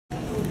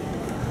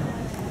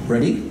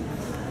Ready?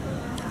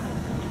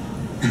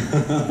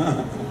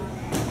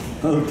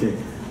 Okay.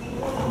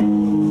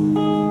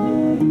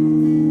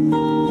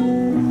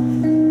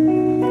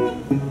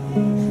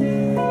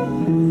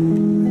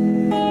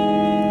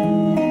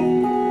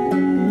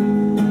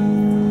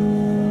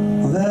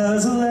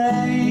 There's a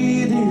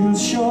lady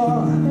who's sure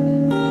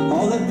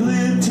all that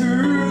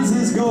glitters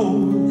is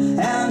gold,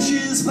 and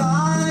she's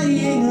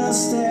buying a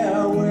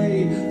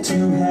stairway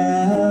to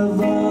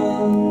heaven.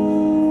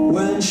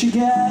 When she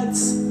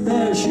gets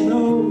there, she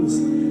knows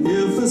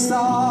if the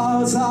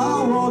stars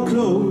are all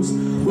closed,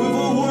 with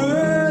a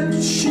word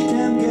she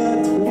can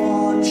get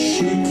what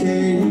she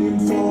came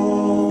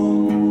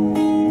for.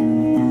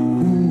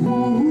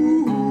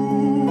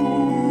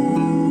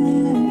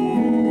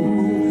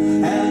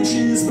 And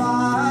she's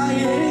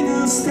buying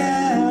a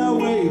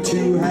stairway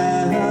to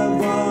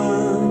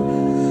heaven.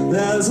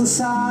 There's a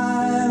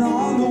sign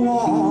on the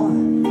wall,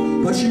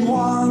 but she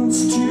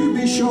wants to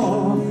be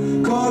sure,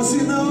 'cause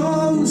you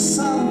know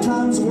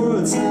sometimes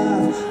words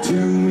have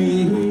two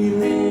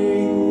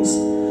meanings.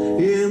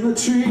 In the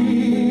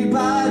tree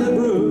by the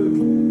brook,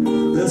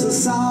 there's a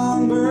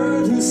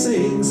songbird who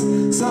sings.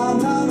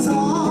 Sometimes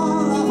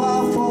all of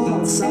our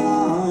thoughts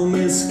are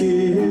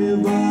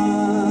misgiven.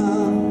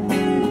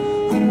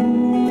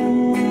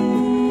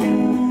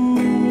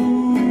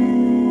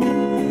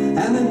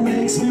 And it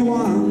makes me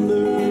wonder,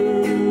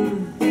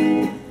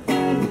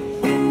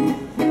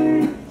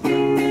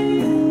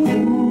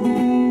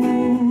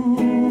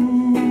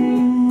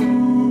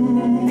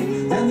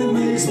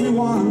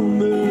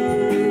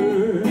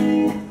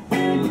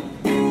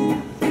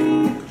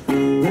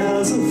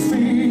 there's a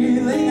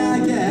feeling I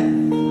get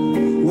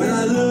when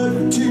I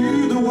look to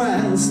the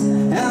west,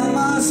 and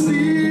my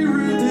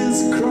spirit is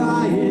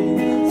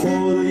crying for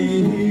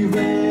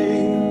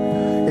leaving.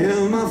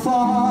 In my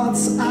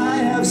thoughts I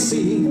have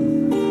seen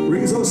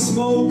rings of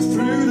smoke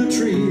through the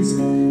trees,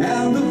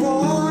 and the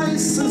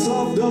voices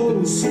of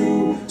those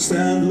who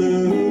stand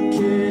looking.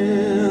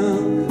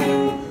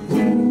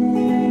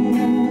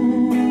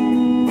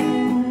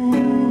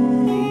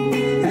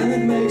 And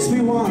it makes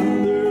me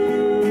wonder,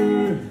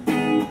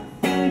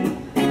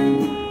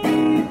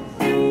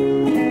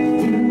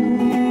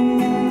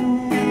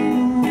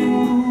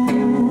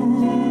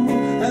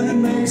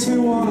 makes me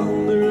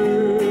wonder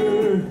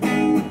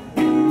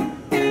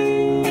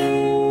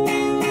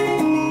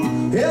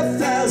if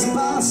there's a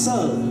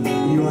bustle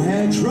in your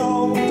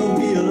hedgerow. Don't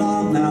be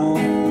alarmed now,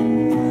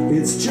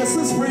 it's just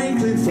a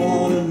sprinkling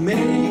for the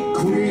May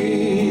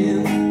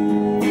Queen.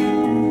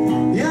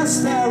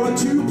 Yes, there are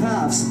two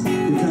paths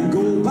you can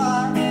go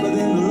by, but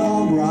in the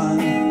long run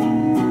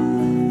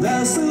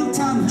there's still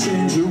time to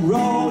change the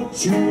road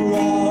you're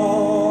on.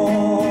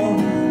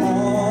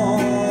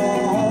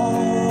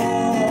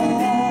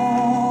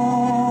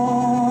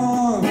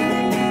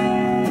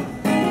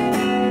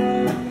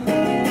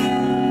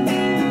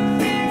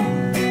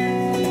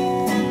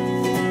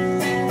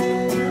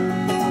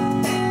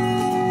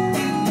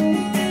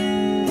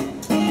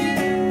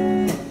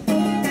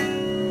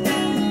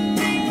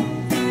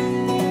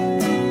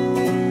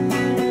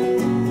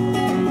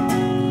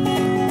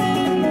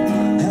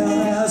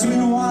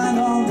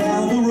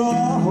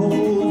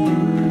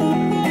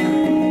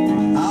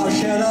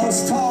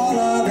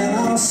 Taller than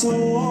our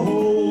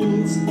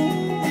souls,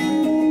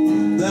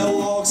 there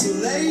walks a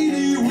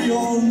lady we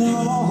all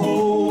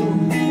know,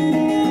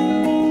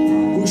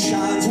 who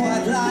shines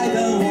white light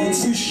and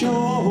wants to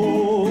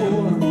show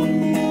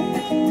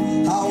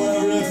how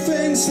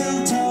everything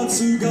still turns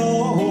to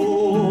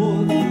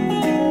gold.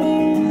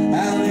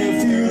 And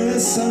if you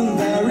listen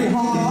very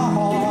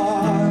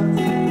hard,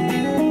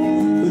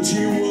 that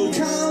you will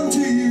come to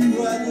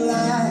you at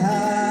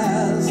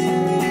last,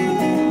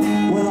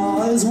 when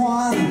all is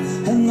one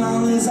and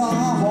none is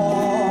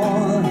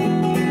all,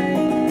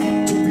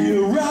 to be a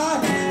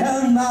rock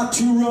and not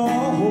to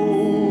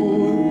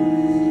roll.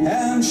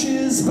 And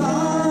she's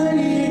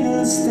buying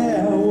a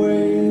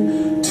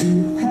stairway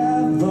to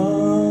heaven.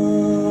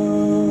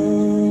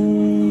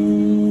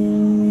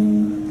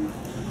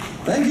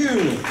 Thank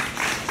you.